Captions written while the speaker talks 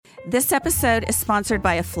This episode is sponsored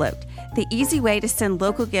by Afloat, the easy way to send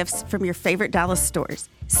local gifts from your favorite Dallas stores.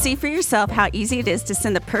 See for yourself how easy it is to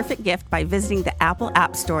send the perfect gift by visiting the Apple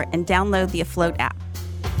App Store and download the Afloat app.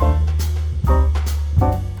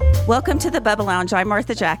 Welcome to the Bubba Lounge. I'm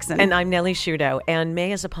Martha Jackson. And I'm Nellie Shudo, and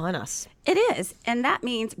May is upon us. It is, and that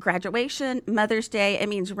means graduation, Mother's Day. It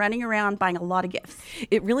means running around buying a lot of gifts.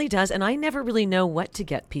 It really does, and I never really know what to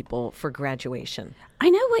get people for graduation.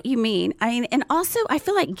 I know what you mean. And also I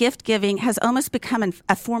feel like gift giving has almost become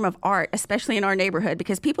a form of art, especially in our neighborhood,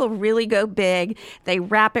 because people really go big. They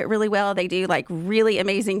wrap it really well. They do like really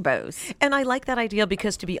amazing bows. And I like that idea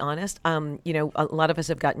because, to be honest, a lot of us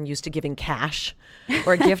have gotten used to giving cash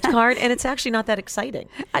or a gift card, and it's actually not that exciting.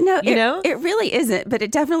 No, it really isn't, but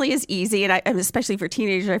it definitely is easy. And especially for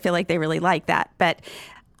teenagers, I feel like they really like that. But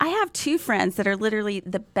I have two friends that are literally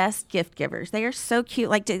the best gift givers. They are so cute.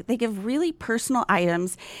 Like they give really personal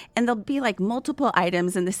items, and they'll be like multiple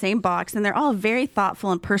items in the same box, and they're all very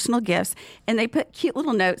thoughtful and personal gifts. And they put cute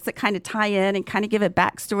little notes that kind of tie in and kind of give a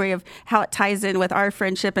backstory of how it ties in with our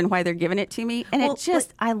friendship and why they're giving it to me. And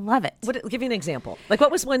I love it. Give me an example. Like, what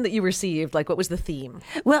was one that you received? Like, what was the theme?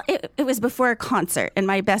 Well, it was before a concert, and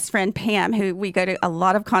my best friend Pam, who we go to a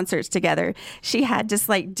lot of concerts together, she had just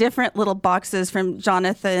like different little boxes from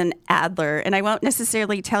Jonathan Adler, and I won't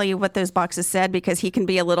necessarily tell you what those boxes said because he can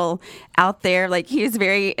be a little out there. Like, he is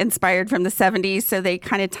very inspired from the 70s, so they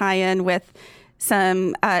kind of tie in with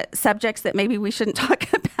some subjects that maybe we shouldn't talk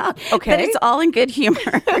about. Okay. But it's all in good humor.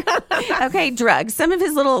 Okay, drugs. Some of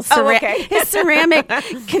his little his ceramic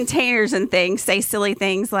containers and things say silly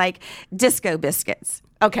things like disco biscuits.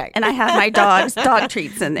 Okay. And I have my dog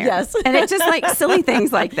treats in there. Yes. And it's just like silly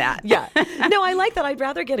things like that. Yeah. No, I like that. I'd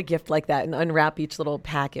rather get a gift like that and unwrap each little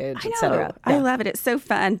package, etc. I love it. It's so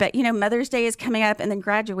fun. But, Mother's Day is coming up, and then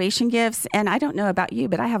graduation gifts. And I don't know about you,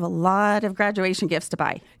 but I have a lot of graduation gifts to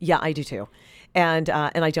buy. Yeah, I do too. And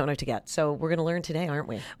I don't know what to get. So we're going to learn today, aren't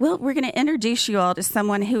we? Well, we're going to introduce you all to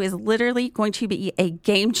someone who is literally going to be a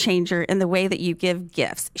game changer in the way that you give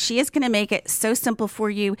gifts. She is going to make it so simple for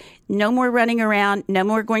you. No more running around. No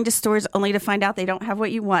more going to stores only to find out they don't have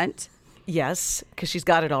what you want. Yes, because she's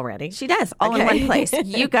got it already. She does, all in one place.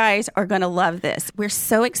 You guys are going to love this. We're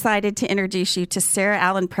so excited to introduce you to Sarah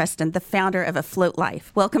Allen Preston, the founder of Afloat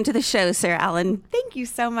Life. Welcome to the show, Sarah Allen. Thank you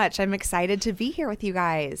so much. I'm excited to be here with you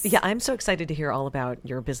guys. Yeah, I'm so excited to hear all about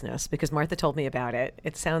your business because Martha told me about it.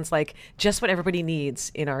 It sounds like just what everybody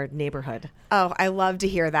needs in our neighborhood. Oh, I love to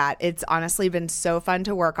hear that. It's honestly been so fun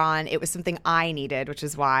to work on. It was something I needed, which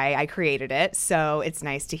is why I created it. So it's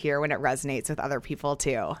nice to hear when it resonates with other people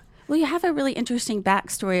too. Well, you have a really interesting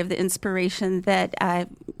backstory of the inspiration that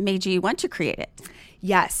made you want to create it.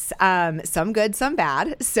 Yes, some good, some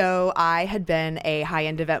bad. So I had been a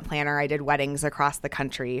high-end event planner. I did weddings across the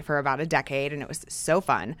country for about a decade, and it was so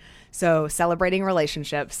fun. So celebrating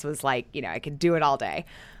relationships was like, I could do it all day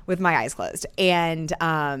with my eyes closed. And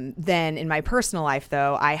then in my personal life,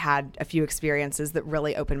 though, I had a few experiences that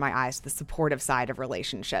really opened my eyes to the supportive side of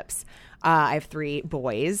relationships. I have 3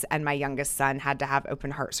 boys, and my youngest son had to have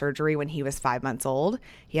open heart surgery when he was 5 months old.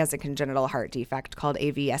 He has a congenital heart defect called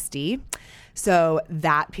AVSD. So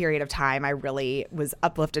that period of time, I really was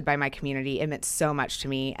uplifted by my community. It meant so much to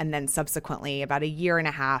me. And then subsequently, about a year and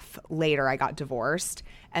a half later, I got divorced.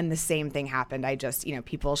 And the same thing happened. I just,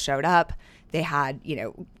 people showed up. They had,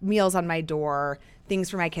 meals on my door, things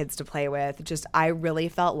for my kids to play with. Just, I really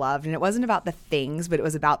felt loved. And it wasn't about the things, but it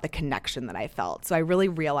was about the connection that I felt. So I really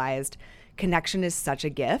realized connection is such a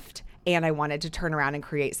gift. And I wanted to turn around and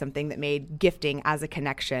create something that made gifting as a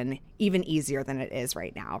connection even easier than it is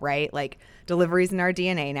right now, right? Like, delivery's in our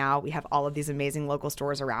DNA now. We have all of these amazing local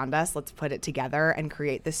stores around us. Let's put it together and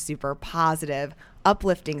create this super positive,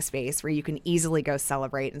 uplifting space where you can easily go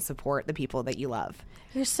celebrate and support the people that you love.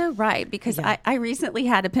 You're so right, because I recently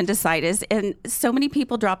had appendicitis, and so many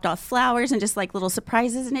people dropped off flowers and just like little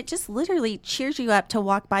surprises, and it just literally cheers you up to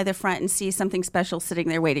walk by the front and see something special sitting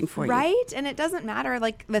there waiting for you. Right? And it doesn't matter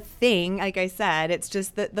like the thing, like I said, it's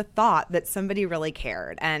just the thought that somebody really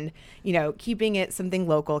cared. And, keeping it something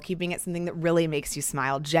local, keeping it something that really makes you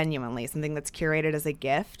smile genuinely, something that's curated as a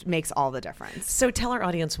gift makes all the difference. So tell our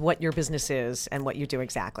audience what your business is and what you do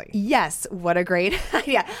exactly. Yes, what a great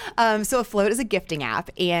idea. So Afloat is a gifting app,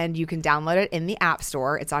 and you can download it in the App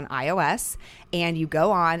Store. It's on iOS, and you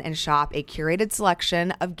go on and shop a curated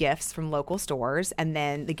selection of gifts from local stores, and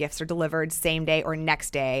then the gifts are delivered same day or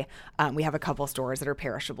next day. We have a couple stores that are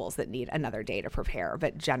perishables that need another day to prepare,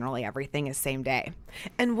 but generally everything is same day.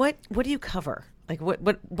 And what do you cover? Like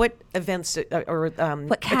what events or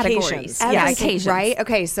what categories? Occasions? Yeah, Everything, occasions. right?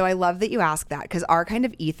 Okay, so I love that you asked that, because our kind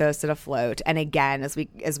of ethos at Afloat, and again, as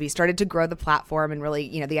we started to grow the platform and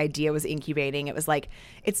really, the idea was incubating, it was like,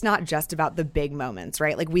 it's not just about the big moments,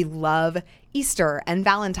 right? Like, we love Easter and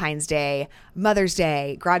Valentine's Day, Mother's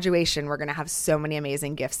Day, graduation. We're going to have so many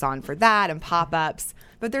amazing gifts on for that, and pop-ups.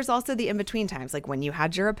 But there's also the in-between times, like when you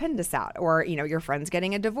had your appendix out, or, your friend's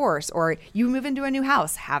getting a divorce, or you move into a new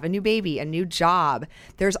house, have a new baby, a new job.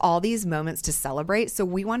 There's all these moments to celebrate. So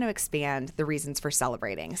we want to expand the reasons for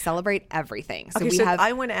celebrating. Celebrate everything. So Okay, we so have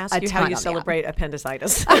I want to ask you how you celebrate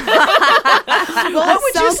appendicitis. Well, What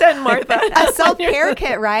would you send Martha? A self-care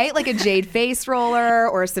kit, right? Like a jade face roller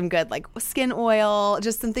or some good like skin oil,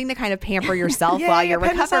 just something to kind of pamper yourself while you're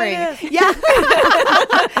recovering. Yeah.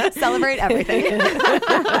 Celebrate everything.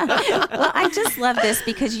 Well, I just love this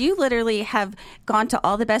because you literally have gone to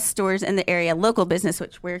all the best stores in the area, local business,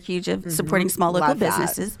 which we're huge of supporting small local Love that.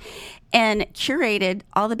 businesses, and curated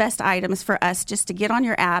all the best items for us just to get on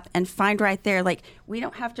your app and find right there. Like, we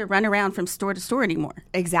don't have to run around from store to store anymore.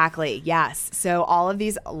 Exactly. Yes. So all of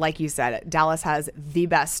these, like you said, Dallas has the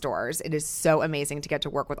best stores. It is so amazing to get to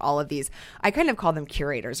work with all of these. I kind of call them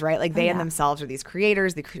curators, right? Like they in themselves are these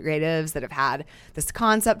creators, the creatives that have had this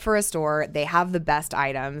concept for a store. They have the best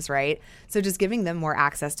items, right? So just giving them more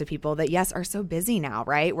access to people that, yes, are so busy now,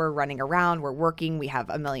 right? We're running around, we're working, we have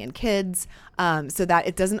a million kids, so that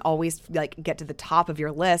it doesn't always like get to the top of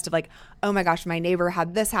your list of like, oh my gosh, my neighbor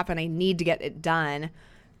had this happen, I need to get it done.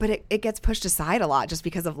 But it gets pushed aside a lot just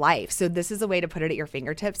because of life. So this is a way to put it at your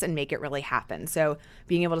fingertips and make it really happen. So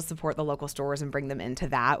being able to support the local stores and bring them into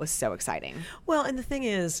that was so exciting. Well, and the thing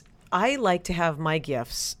is, I like to have my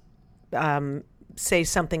gifts say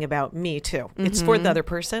something about me too. It's for the other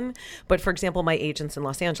person. But for example, my agents in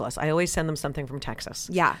Los Angeles, I always send them something from Texas.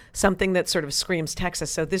 Yeah. Something that sort of screams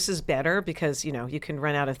Texas. So this is better because, you can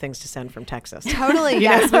run out of things to send from Texas. Totally.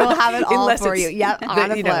 Yes. We'll have it all Unless for it's you. Yep.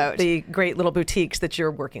 On Afloat. The great little boutiques that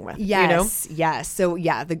you're working with. Yes. Yes. So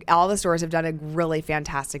yeah, all the stores have done a really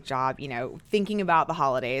fantastic job, thinking about the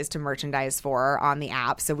holidays to merchandise for on the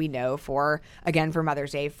app. So we know for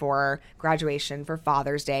Mother's Day, for graduation, for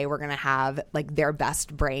Father's Day, we're going to have like their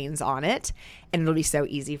best brains on it, and it'll be so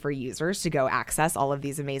easy for users to go access all of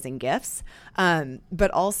these amazing gifts.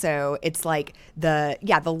 But also it's like the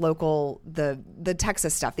local, the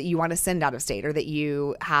Texas stuff that you want to send out of state, or that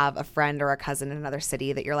you have a friend or a cousin in another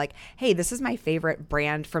city that you're like, hey, this is my favorite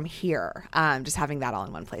brand from here. Just having that all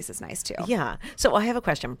in one place is nice too. Yeah. So I have a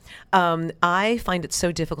question. I find it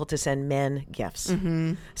so difficult to send men gifts.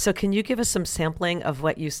 So can you give us some sampling of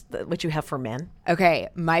what you have for men? Okay,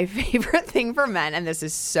 my favorite thing for men, and this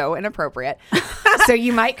is so inappropriate, so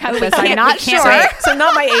you might cut this. I'm not sure. So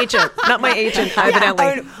not my agent. Not my agent,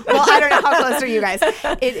 evidently. Well, I don't know how close are you guys.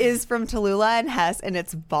 It is from Tallulah and Hess, and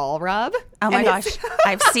it's ball rub. Oh my And gosh,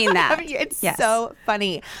 I've seen that. It's Yes. so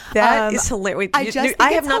funny. That is hilarious.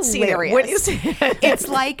 I have not seen it. What is it? It's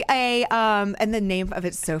like a and the name of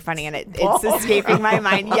it's so funny, and it's escaping my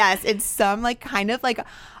mind. Yes, it's some like kind of like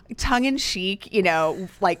tongue-in-cheek,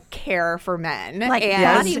 like care for men, Like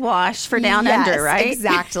body wash for down under, right?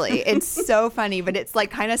 Exactly. It's so funny, but it's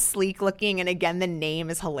like kind of sleek looking, and again, the name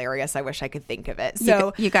is hilarious. I wish I could think of it.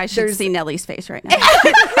 So you guys should see Nellie's face right now.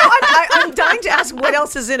 I'm dying to ask what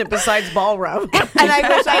else is in it besides ball rub. And I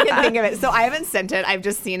wish I could think of it. So I haven't sent it. I've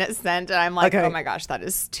just seen it sent, and I'm like, Okay. oh my gosh, that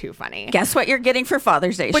is too funny. Guess what you're getting for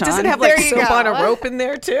Father's Day, But Sean? does it have like There you soap go. on a rope in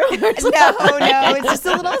there too? No, it's just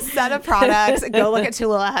a little set of products. Go look at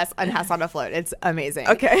Tallulah and Hess on Afloat. It's amazing.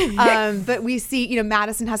 Okay. But we see,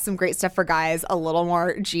 Madison has some great stuff for guys, a little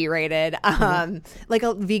more G-rated, like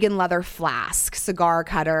a vegan leather flask, cigar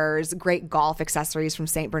cutters, great golf accessories from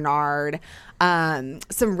St. Bernard.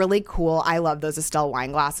 Some really cool, I love those Estelle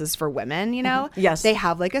wine glasses for women, Yes. They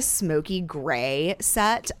have like a smoky gray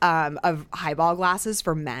set of highball glasses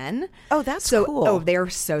for men. Oh, that's so cool. Oh, they're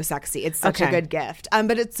so sexy. It's such a Okay. good gift.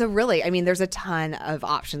 But it's there's a ton of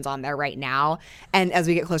options on there right now. And as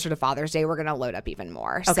we get closer to Father's Day, we're going to load up even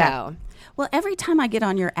more. Okay. So Well, every time I get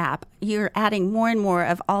on your app, you're adding more and more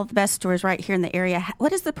of all the best stores right here in the area.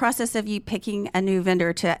 What is the process of you picking a new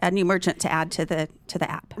merchant to add to the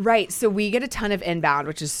app? Right. So we get a ton of inbound,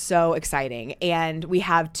 which is so exciting. And we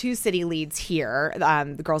have 2 city leads here.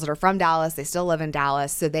 The girls that are from Dallas, they still live in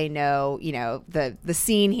Dallas. So they know, the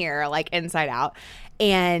scene here, like inside out.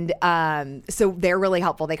 And so they're really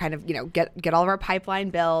helpful. They kind of, get all of our pipeline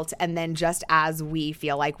built. And then just as we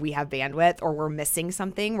feel like we have bandwidth or we're missing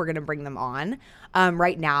something, we're going to bring them on.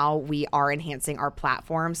 Right now, we are enhancing our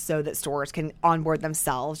platform so that stores can onboard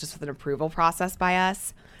themselves just with an approval process by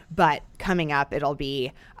us. But coming up, it'll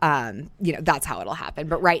be, that's how it'll happen.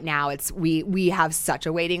 But right now we have such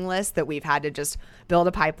a waiting list that we've had to just build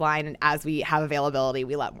a pipeline. And as we have availability,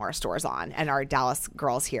 we let more stores on. And our Dallas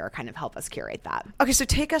girls here kind of help us curate that. Okay, so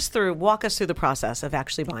walk us through the process of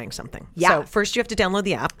actually buying something. Yeah. So first you have to download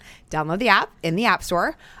the app. Download the app in the App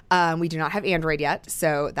Store. We do not have Android yet,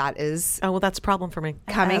 so that is Oh, well, that's a problem for me.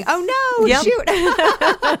 coming. Oh no, Yep.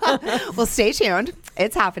 shoot. Well, stay tuned.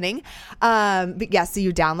 It's happening. But yes, so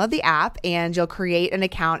you download the app and you'll create an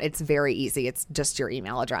account. It's very easy. It's just your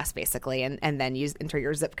email address basically. And then you enter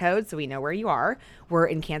your zip code so we know where you are. We're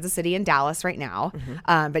in Kansas City and Dallas right now.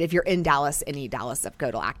 But if you're in Dallas, any Dallas zip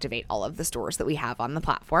code will activate all of the stores that we have on the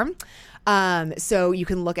platform. So you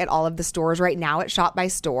can look at all of the stores right now at Shop by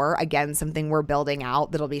Store. Again, something we're building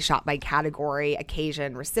out that'll be shop by category,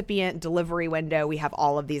 occasion, recipient, delivery window. We have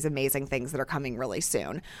all of these amazing things that are coming really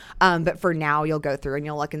soon. But for now, you'll go through and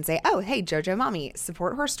you'll look and say, oh, hey, JoJo Mommy,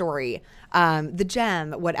 support her story, the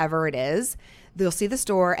gem, whatever it is. They'll see the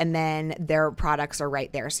store and then their products are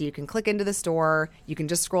right there. So you can click into the store. You can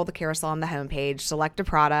just scroll the carousel on the homepage, select a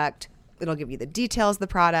product. It'll give you the details of the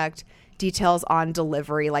product, details on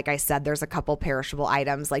delivery. Like I said, there's a couple perishable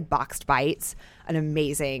items like Boxed Bites, an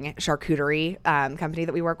amazing charcuterie company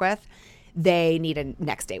that we work with. They need a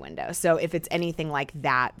next day window. So if it's anything like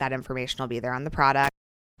that, that information will be there on the product.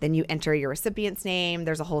 Then you enter your recipient's name.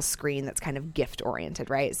 There's a whole screen that's kind of gift oriented,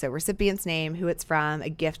 right? So recipient's name, who it's from, a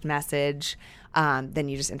gift message. Then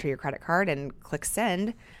you just enter your credit card and click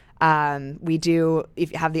send. We do,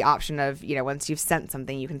 if you have the option of, once you've sent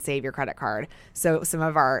something, you can save your credit card. So some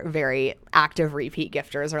of our very active repeat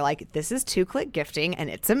gifters are like, this is 2-click gifting and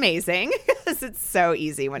it's amazing because it's so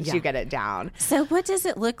easy once you get it down. So what does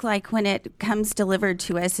it look like when it comes delivered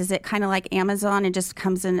to us? Is it kind of like Amazon and just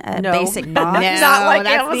comes in a basic box? No, not like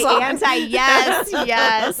that's Amazon. the anti.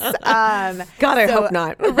 Yes. God, I hope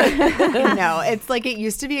not. No, it's like it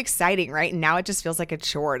used to be exciting, right? And now it just feels like a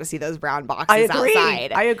chore to see those brown boxes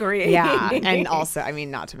outside. I agree. Yeah. And also,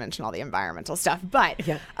 not to mention all the environmental stuff, but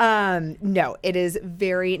no, it is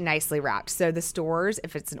very nicely wrapped. So the stores,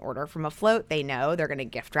 if it's an order from Afloat, they know they're going to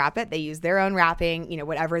gift wrap it. They use their own wrapping,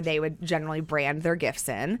 whatever they would generally brand their gifts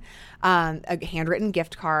in, a handwritten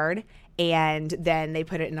gift card. And then they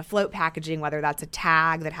put it in a float packaging, whether that's a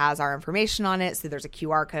tag that has our information on it. So there's a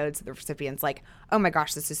QR code. So the recipient's like, oh my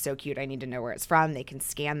gosh, this is so cute. I need to know where it's from. They can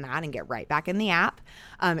scan that and get right back in the app.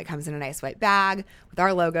 It comes in a nice white bag with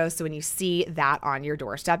our logo. So when you see that on your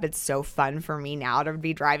doorstep, it's so fun for me now to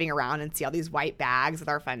be driving around and see all these white bags with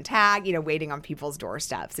our fun tag, waiting on people's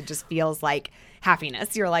doorsteps. It just feels like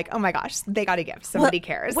happiness. You're like, oh my gosh, they got a gift. Somebody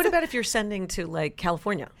cares. What about if you're sending to like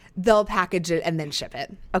California? They'll package it and then ship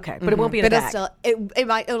it. Okay, but it won't be in a bag.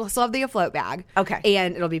 It'll still have the Afloat bag. Okay,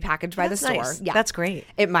 and it'll be packaged by the store. Nice. Yeah, that's great.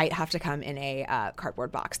 It might have to come in a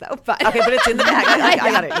cardboard box though. But okay, but it's in the bag.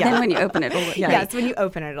 I got it. Yeah. Then when you open it, yes, when you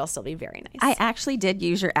open it, it'll still be very nice. I actually did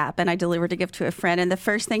use your app and I delivered a gift to a friend. And the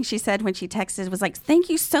first thing she said when she texted was like, thank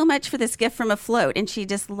you so much for this gift from Afloat. And she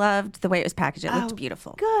just loved the way it was packaged. It looked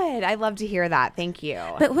beautiful. Good. I love to hear that. Thank you.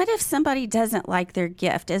 But what if somebody doesn't like their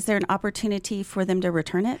gift? Is there an opportunity for them to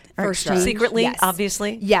return it or For exchange? sure. Secretly, Yes.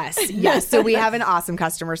 obviously. Yes. So we have an awesome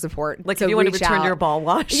customer support. Like so if you want to reach return out. your ball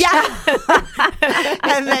wash. Yeah.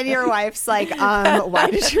 And then your wife's like, why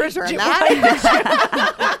did you return that?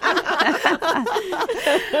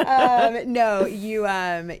 No,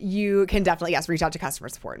 you can definitely, reach out to customer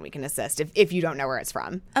support and we can assist if you don't know where it's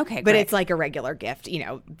from. Okay, But great. it's like a regular gift,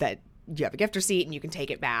 that you have a gift receipt and you can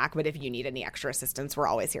take it back. But if you need any extra assistance, we're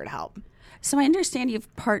always here to help. So I understand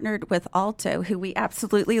you've partnered with Alto, who we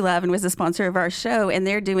absolutely love and was a sponsor of our show, and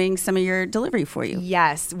they're doing some of your delivery for you.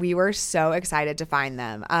 Yes, we were so excited to find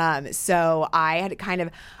them. So I'd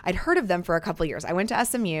heard of them for a couple of years. I went to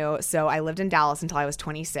SMU, so I lived in Dallas until I was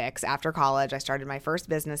 26. After college, I started my first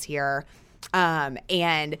business here.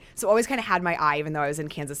 And so always kind of had my eye, even though I was in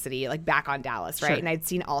Kansas City, like back on Dallas, right? Sure. And I'd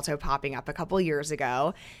seen Alto popping up a couple years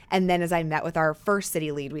ago. And then as I met with our first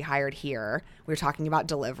city lead we hired here, we were talking about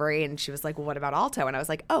delivery and she was like, well, what about Alto? And I was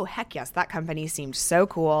like, oh, heck yes, that company seemed so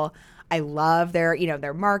cool. I love their,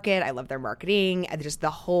 their market. I love their marketing and just the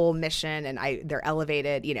whole mission and their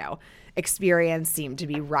elevated, experience seemed to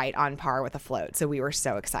be right on par with Afloat. So we were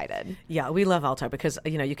so excited. Yeah, we love Alto because,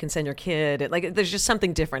 you can send your kid. There's just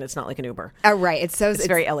something different. It's not like an Uber. Oh, right. It's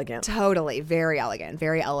very elegant. Totally. Very elegant.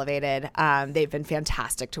 Very elevated. They've been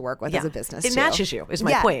fantastic to work with as a business, It matches you, is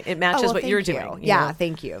my point. It matches what you're doing.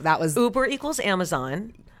 Thank you. That was... Uber equals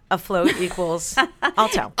Amazon. Afloat equals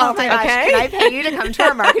Alto. Oh my gosh, can I pay you to come to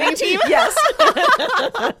our marketing team? Yes.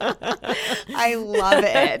 I love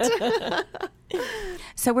it.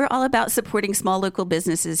 So we're all about supporting small local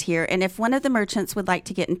businesses here. And if one of the merchants would like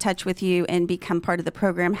to get in touch with you and become part of the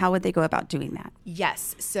program, how would they go about doing that?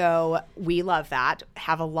 Yes. So we love that.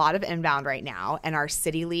 Have a lot of inbound right now. And our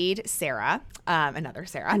city lead, Sarah, another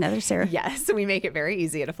Sarah. Yes. We make it very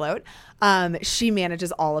easy at Afloat. She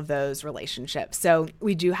manages all of those relationships. So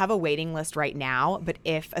we do have a waiting list right now. But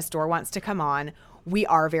if a store wants to come on, we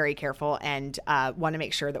are very careful and want to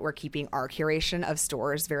make sure that we're keeping our curation of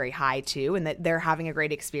stores very high too, and that they're having a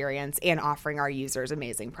great experience and offering our users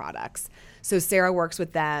amazing products. So Sarah works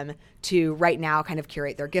with them to right now kind of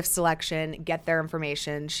curate their gift selection, get their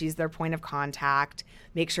information. She's their point of contact,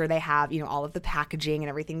 make sure they have, all of the packaging and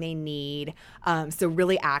everything they need. So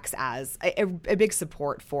really acts as a big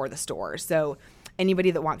support for the store. So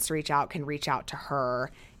anybody that wants to reach out can reach out to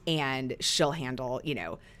her, and she'll handle,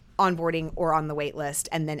 onboarding or on the wait list,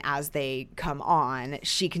 and then as they come on,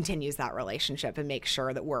 she continues that relationship and makes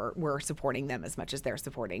sure that we're supporting them as much as they're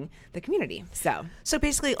supporting the community. So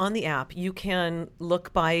basically on the app, you can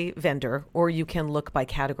look by vendor or you can look by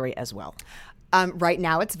category as well. Right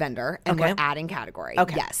now it's vendor, and we're adding category.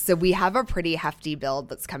 Okay. Yes. So we have a pretty hefty build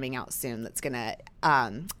that's coming out soon that's going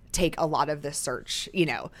to take a lot of the search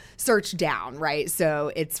down, right?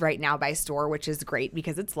 So it's right now by store, which is great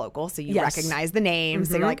because it's local. So you recognize the names.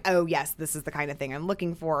 So you're like, oh, yes, this is the kind of thing I'm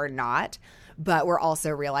looking for or not. But we're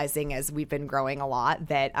also realizing as we've been growing a lot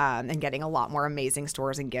that and getting a lot more amazing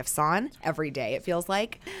stores and gifts on every day, it feels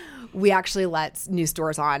like. We actually let new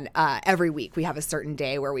stores on every week. We have a certain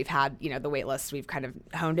day where we've had, the wait list, we've kind of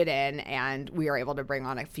honed it in, and we are able to bring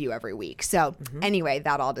on a few every week. So anyway,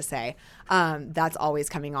 that all to say, that's always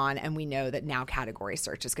coming on, and we know that now category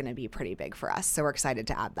search is going to be pretty big for us. So we're excited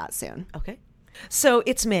to add that soon. Okay. So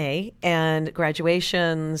it's May, and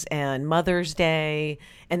graduations and Mother's Day,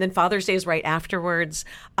 and then Father's Day is right afterwards.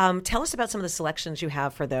 Tell us about some of the selections you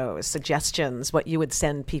have for those, suggestions, what you would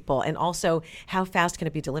send people, and also how fast can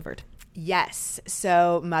it be delivered? Yes.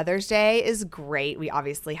 So Mother's Day is great. We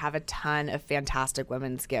obviously have a ton of fantastic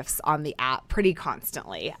women's gifts on the app pretty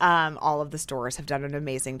constantly. All of the stores have done an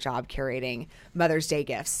amazing job curating Mother's Day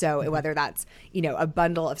gifts. So whether that's, a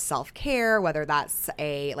bundle of self-care, whether that's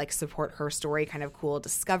a support her story kind of cool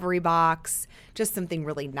discovery box, just something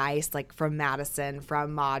really nice like from Madison,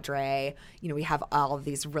 from Madre. We have all of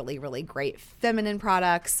these really, really great feminine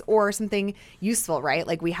products, or something useful, right?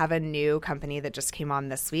 Like we have a new company that just came on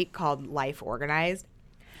this week called Life Organized,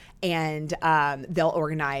 and they'll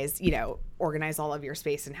organize all of your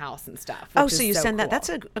space and house and stuff. Oh, so you send cool. that. That's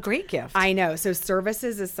a great gift. I know. So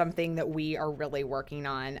services is something that we are really working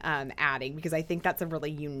on adding, because I think that's a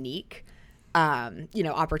really unique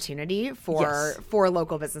opportunity for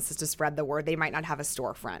local businesses to spread the word. They might not have a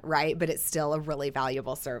storefront, right? But it's still a really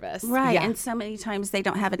valuable service. Right. Yeah. And so many times they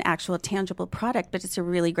don't have an actual tangible product, but it's a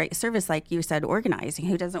really great service. Like you said, organizing.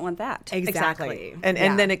 Who doesn't want that? Exactly.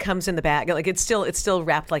 And then it comes in the bag. Like it's still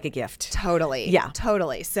wrapped like a gift. Totally. Yeah.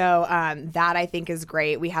 Totally. So that I think is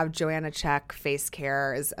great. We have Joanna Check face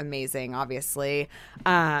care is amazing, obviously.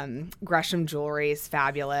 Gresham Jewelry is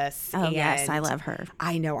fabulous. Oh, yes. I love her.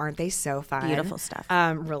 I know. Aren't they so fun? Beautiful stuff.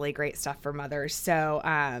 Really great stuff for mothers. So,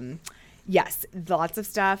 yes, lots of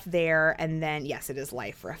stuff there. And then, yes, it is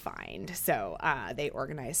Life Refined. So they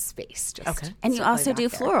organize space. And you also do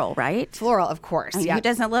floral, right? Floral, of course. Yeah. Who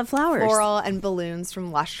doesn't love flowers? Floral and balloons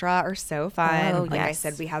from Lustra are so fun. Oh, like I yes.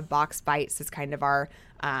 said, we have Box Bites as kind of our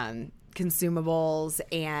consumables,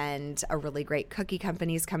 and a really great cookie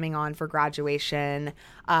company's coming on for graduation.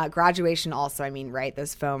 Graduation also, right,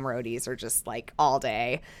 those foam roadies are just like all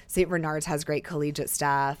day. St. Bernard's has great collegiate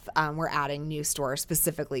stuff. We're adding new stores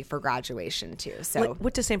specifically for graduation too. So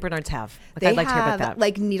what does St. Bernard's have? I'd like to hear about that.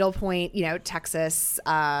 Like needlepoint, Texas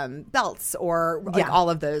belts, or like all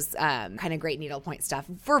of those kind of great needlepoint stuff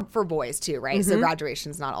for boys too, right? So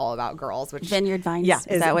graduation's not all about girls. Which Vineyard Vines. Yeah.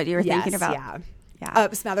 Is that what you were thinking about? Yeah. Yeah.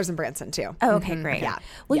 Smathers and Branson too. Oh, okay, great. Yeah.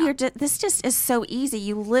 Well, this just is so easy.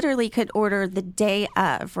 You literally could order the day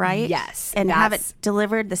of, right? Yes. And have it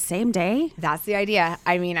delivered the same day? That's the idea.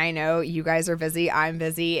 I know you guys are busy. I'm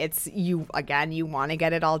busy. It's you want to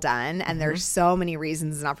get it all done. And there's so many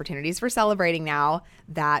reasons and opportunities for celebrating now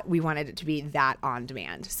that we wanted it to be that on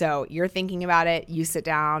demand. So you're thinking about it, you sit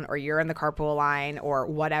down, or you're in the carpool line, or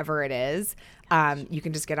whatever it is. You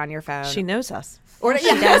can just get on your phone. She knows us. Or she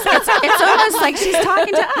does. It's almost like she's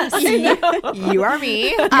talking to us. You are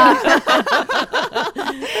me. That's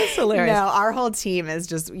hilarious. No, our whole team is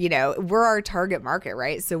just, we're our target market,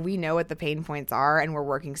 right? So we know what the pain points are, and we're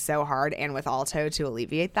working so hard and with Alto to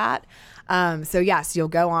alleviate that. So yes, you'll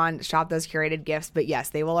go on, shop those curated gifts, but yes,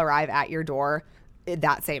 they will arrive at your door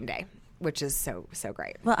that same day. which is so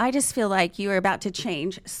great. Well, I just feel like you are about to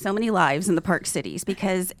change so many lives in the Park Cities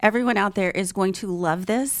because everyone out there is going to love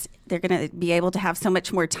this. They're going to be able to have so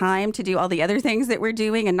much more time to do all the other things that we're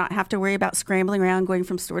doing and not have to worry about scrambling around going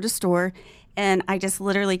from store to store. And I just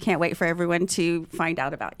literally can't wait for everyone to find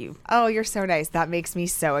out about you. Oh, you're so nice. That makes me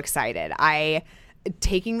so excited.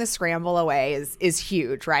 Taking the scramble away is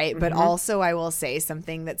huge, right? But also I will say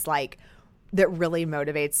something that's like, that really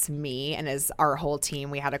motivates me and as our whole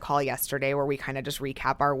team. We had a call yesterday where we kind of just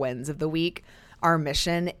recap our wins of the week. Our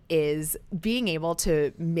mission is being able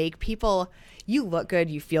to make people, you look good,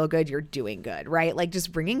 you feel good, you're doing good, right? Like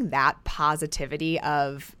just bringing that positivity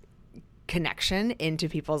of connection into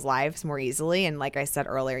people's lives more easily. And like I said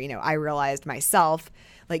earlier, I realized myself,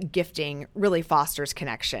 like gifting really fosters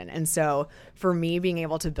connection. And so for me, being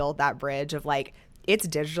able to build that bridge of like, it's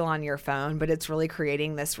digital on your phone, but it's really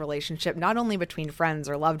creating this relationship, not only between friends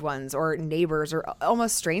or loved ones or neighbors or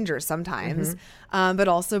almost strangers sometimes, but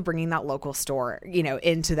also bringing that local store,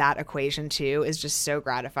 into that equation too is just so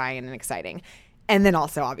gratifying and exciting. And then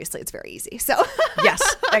also, obviously, it's very easy. So yes,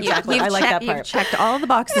 exactly. I like that part. You've checked all the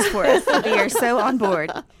boxes for us. We are so on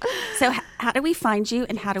board. So how do we find you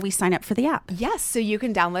and how do we sign up for the app? Yes, so you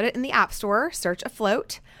can download it in the App Store, search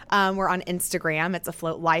Afloat. We're on Instagram. It's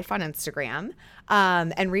Afloat Life on Instagram.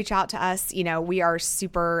 And reach out to us. We are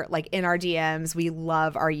super in our DMs. We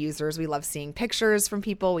love our users. We love seeing pictures from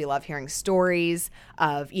people. We love hearing stories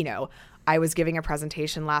of, I was giving a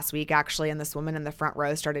presentation last week actually, and this woman in the front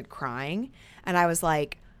row started crying. And I was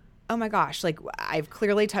like, oh my gosh, I've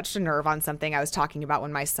clearly touched a nerve on something I was talking about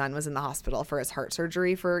when my son was in the hospital for his heart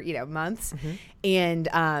surgery for, months.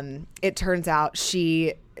 And it turns out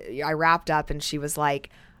I wrapped up and she was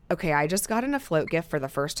like, okay, I just got an Afloat gift for the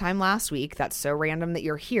first time last week. That's so random that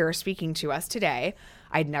you're here speaking to us today.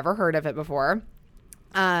 I'd never heard of it before.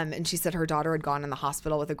 And she said her daughter had gone in the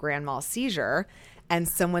hospital with a grand mal seizure, and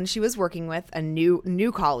someone she was working with, a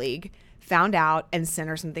new colleague, found out and sent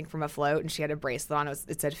her something from Afloat, and she had a bracelet on.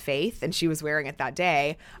 It said Faith, and she was wearing it that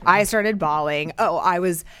day. I started bawling.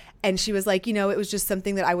 And she was like, it was just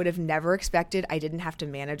something that I would have never expected. I didn't have to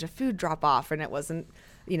manage a food drop off, and it wasn't,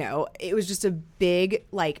 it was just a big,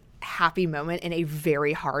 happy moment in a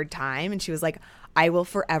very hard time. And she was like, I will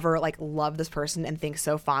forever love this person and think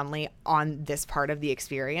so fondly on this part of the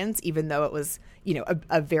experience, even though it was,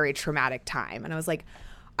 a very traumatic time. And I was like,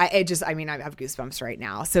 I have goosebumps right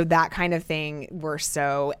now. So that kind of thing,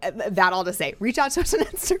 that all to say, reach out to us on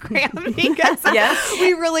Instagram because yes,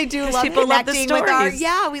 we really do love people connecting love the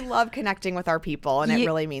with we love connecting with our people, and it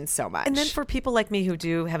really means so much. And then for people like me who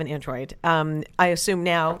do have an Android, I assume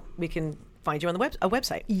now we can find you on a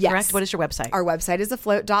website. Yes. Correct? What is your website? Our website is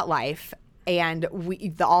afloat.life. And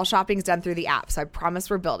all shopping's done through the app. So I promise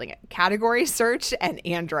we're building it. Category search and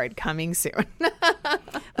Android coming soon.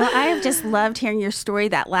 Well, I have just loved hearing your story.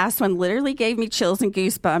 That last one literally gave me chills and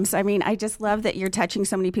goosebumps. I mean, I just love that you're touching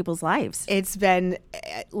so many people's lives. It's been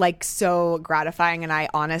so gratifying, and I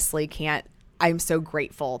honestly can't. I'm so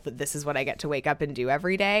grateful that this is what I get to wake up and do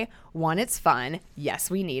every day. One, it's fun.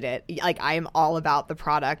 Yes, we need it. I am all about the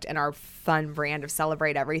product and our fun brand of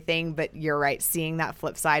Celebrate Everything. But you're right, seeing that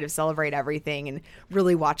flip side of Celebrate Everything and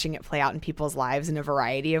really watching it play out in people's lives in a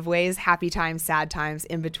variety of ways, happy times, sad times,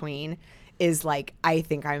 in between, is I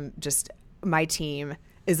think my team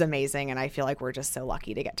is amazing. And I feel like we're just so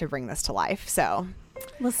lucky to get to bring this to life. So...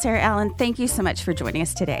 Well, Sarah Allen, thank you so much for joining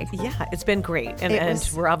us today. Yeah, it's been great. And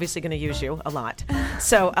we're obviously going to use you a lot.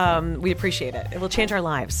 So we appreciate it. It will change our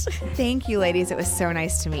lives. Thank you, ladies. It was so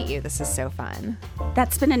nice to meet you. This is so fun.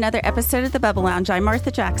 That's been another episode of The Bubble Lounge. I'm Martha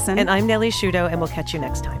Jackson. And I'm Nellie Shudo, and we'll catch you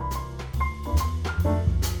next time.